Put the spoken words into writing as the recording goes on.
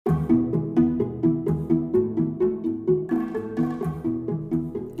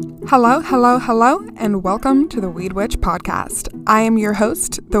Hello, and welcome to the Weed Witch podcast. I am your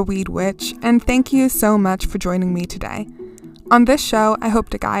host, the Weed Witch, and thank you so much for joining me today. On this show, I hope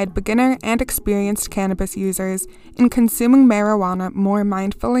to guide beginner and experienced cannabis users in consuming marijuana more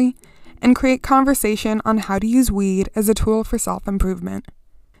mindfully and create conversation on how to use weed as a tool for self-improvement.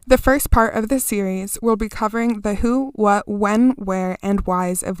 The first part of this series will be covering the who, what, when, where, and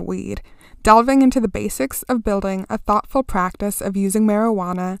whys of weed. Delving into the basics of building a thoughtful practice of using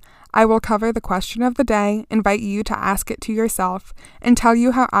marijuana, I will cover the question of the day, invite you to ask it to yourself, and tell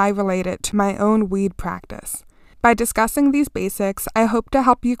you how I relate it to my own weed practice. By discussing these basics, I hope to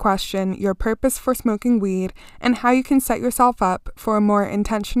help you question your purpose for smoking weed and how you can set yourself up for a more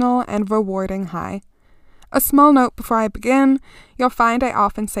intentional and rewarding high. A small note before I begin, you'll find I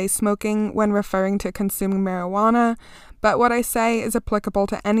often say smoking when referring to consuming marijuana, but what I say is applicable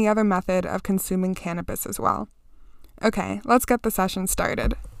to any other method of consuming cannabis as well. Okay, let's get the session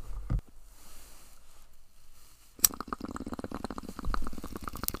started.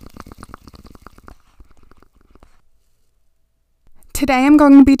 Today I'm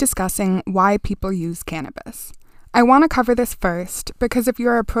going to be discussing why people use cannabis. I want to cover this first because if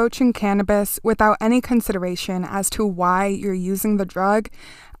you're approaching cannabis without any consideration as to why you're using the drug,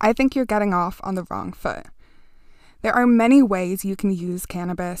 I think you're getting off on the wrong foot. There are many ways you can use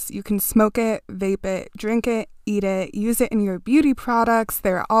cannabis. You can smoke it, vape it, drink it, eat it, use it in your beauty products.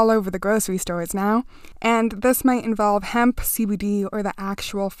 They're all over the grocery stores now. And this might involve hemp, CBD, or the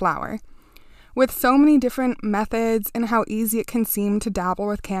actual flower. With so many different methods and how easy it can seem to dabble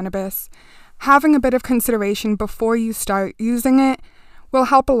with cannabis, having a bit of consideration before you start using it will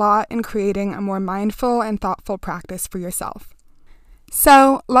help a lot in creating a more mindful and thoughtful practice for yourself.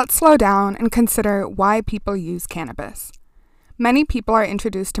 So, let's slow down and consider why people use cannabis. Many people are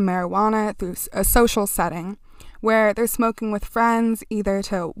introduced to marijuana through a social setting, where they're smoking with friends either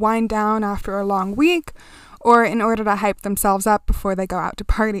to wind down after a long week or in order to hype themselves up before they go out to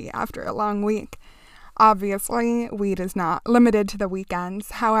party after a long week. Obviously, weed is not limited to the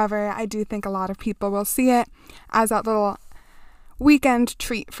weekends. However, I do think a lot of people will see it as that little weekend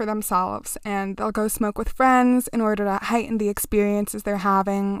treat for themselves, and they'll go smoke with friends in order to heighten the experiences they're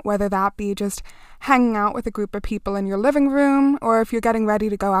having, whether that be just hanging out with a group of people in your living room, or if you're getting ready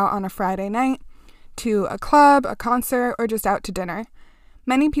to go out on a Friday night to a club, a concert, or just out to dinner.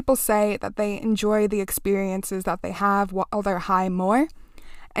 Many people say that they enjoy the experiences that they have while they're high more.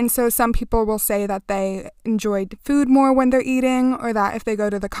 And so some people will say that they enjoy food more when they're eating, or that if they go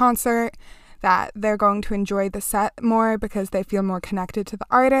to the concert, that they're going to enjoy the set more because they feel more connected to the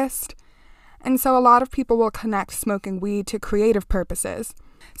artist. And so a lot of people will connect smoking weed to creative purposes,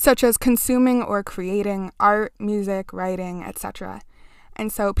 such as consuming or creating art, music, writing, etc.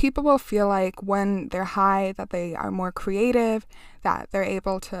 And so people will feel like when they're high that they are more creative, that they're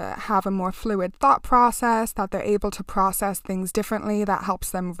able to have a more fluid thought process, that they're able to process things differently that helps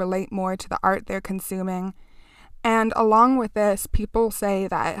them relate more to the art they're consuming. And along with this, people say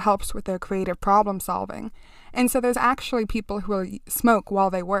that it helps with their creative problem solving. And so there's actually people who will smoke while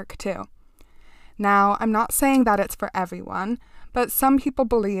they work too. Now, I'm not saying that it's for everyone, but some people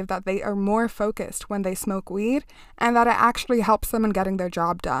believe that they are more focused when they smoke weed and that it actually helps them in getting their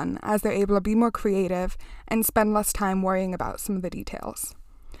job done, as they're able to be more creative and spend less time worrying about some of the details.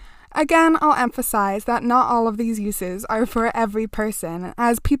 Again, I'll emphasize that not all of these uses are for every person,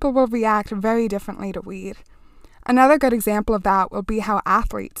 as people will react very differently to weed. Another good example of that will be how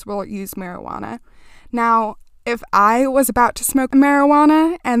athletes will use marijuana. Now, if I was about to smoke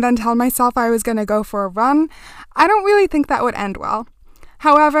marijuana and then tell myself I was going to go for a run, I don't really think that would end well.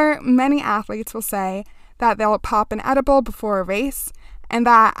 However, many athletes will say that they'll pop an edible before a race, and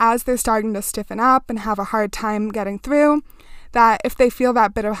that as they're starting to stiffen up and have a hard time getting through, that if they feel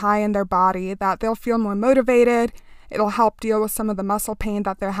that bit of high in their body, that they'll feel more motivated. It'll help deal with some of the muscle pain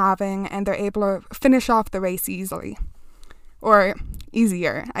that they're having, and they're able to finish off the race easily. Or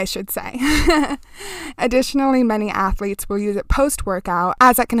easier, I should say. Additionally, many athletes will use it post-workout,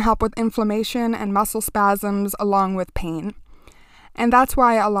 as it can help with inflammation and muscle spasms along with pain. And that's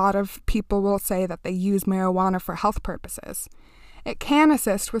why a lot of people will say that they use marijuana for health purposes. It can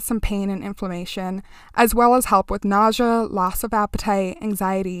assist with some pain and inflammation, as well as help with nausea, loss of appetite,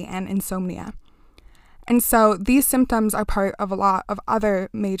 anxiety, and insomnia. And so these symptoms are part of a lot of other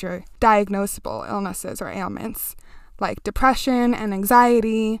major diagnosable illnesses or ailments, like depression and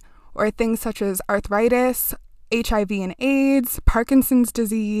anxiety, or things such as arthritis, HIV and AIDS, Parkinson's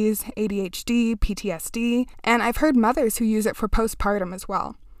disease, ADHD, PTSD, and I've heard mothers who use it for postpartum as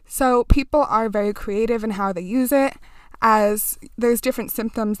well. So people are very creative in how they use it, as there's different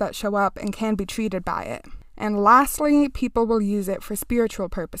symptoms that show up and can be treated by it. And lastly, people will use it for spiritual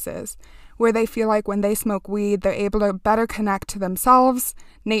purposes, where they feel like when they smoke weed, they're able to better connect to themselves,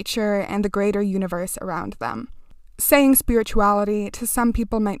 nature, and the greater universe around them. Saying spirituality to some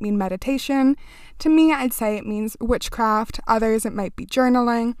people might mean meditation. To me, I'd say it means witchcraft. Others, it might be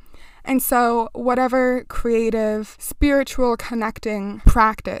journaling. And so whatever creative, spiritual connecting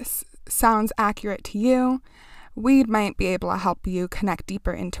practice sounds accurate to you, weed might be able to help you connect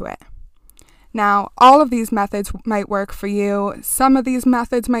deeper into it. Now, all of these methods might work for you, some of these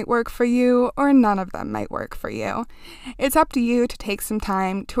methods might work for you, or none of them might work for you. It's up to you to take some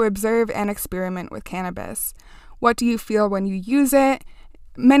time to observe and experiment with cannabis. What do you feel when you use it?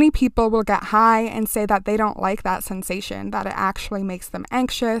 Many people will get high and say that they don't like that sensation, that it actually makes them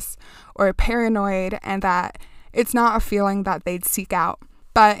anxious or paranoid, and that it's not a feeling that they'd seek out.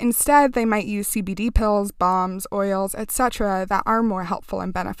 But instead, they might use CBD pills, balms, oils, etc. that are more helpful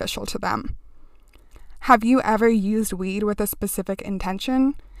and beneficial to them. Have you ever used weed with a specific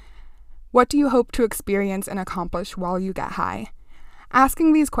intention? What do you hope to experience and accomplish while you get high?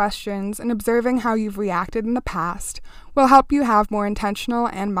 Asking these questions and observing how you've reacted in the past will help you have more intentional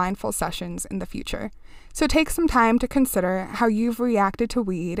and mindful sessions in the future. So take some time to consider how you've reacted to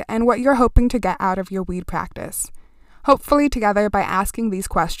weed and what you're hoping to get out of your weed practice. Hopefully together, by asking these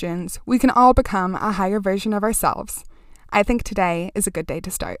questions, we can all become a higher version of ourselves. I think today is a good day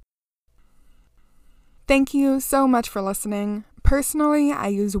to start. Thank you so much for listening. Personally, I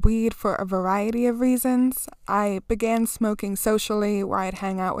use weed for a variety of reasons. I began smoking socially, where I'd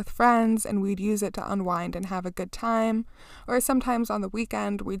hang out with friends and we'd use it to unwind and have a good time. Or sometimes on the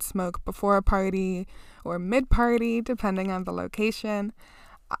weekend, we'd smoke before a party or mid-party, depending on the location.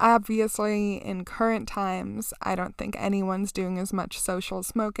 Obviously, in current times, I don't think anyone's doing as much social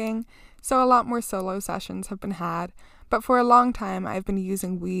smoking, so a lot more solo sessions have been had. But for a long time, I've been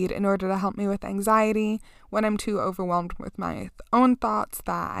using weed in order to help me with anxiety when I'm too overwhelmed with my own thoughts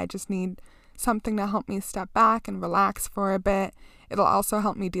that I just need something to help me step back and relax for a bit. It'll also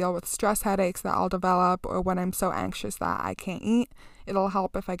help me deal with stress headaches that I'll develop, or when I'm so anxious that I can't eat. It'll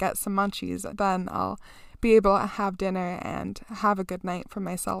help if I get some munchies, then I'll be able to have dinner and have a good night for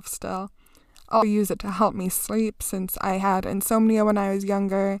myself still. I'll use it to help me sleep since I had insomnia when I was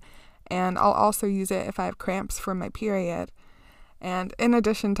younger, and I'll also use it if I have cramps from my period. And in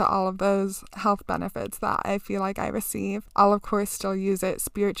addition to all of those health benefits that I feel like I receive, I'll of course still use it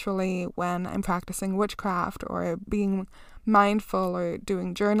spiritually when I'm practicing witchcraft or being mindful or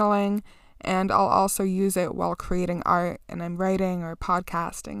doing journaling. And I'll also use it while creating art and I'm writing or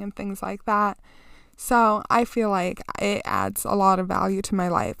podcasting and things like that. So I feel like it adds a lot of value to my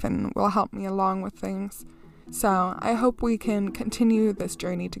life and will help me along with things. So I hope we can continue this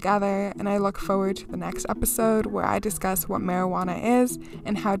journey together, and I look forward to the next episode where I discuss what marijuana is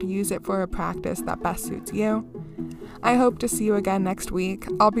and how to use it for a practice that best suits you. I hope to see you again next week.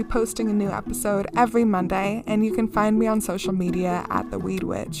 I'll be posting a new episode every Monday, and you can find me on social media at The Weed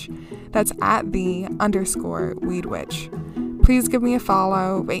Witch. That's at @the_Weed Witch. Please give me a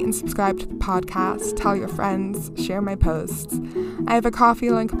follow, rate and subscribe to the podcast, tell your friends, share my posts. I have a coffee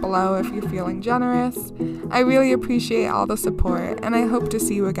link below if you're feeling generous. I really appreciate all the support, and I hope to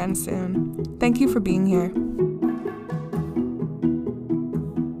see you again soon. Thank you for being here.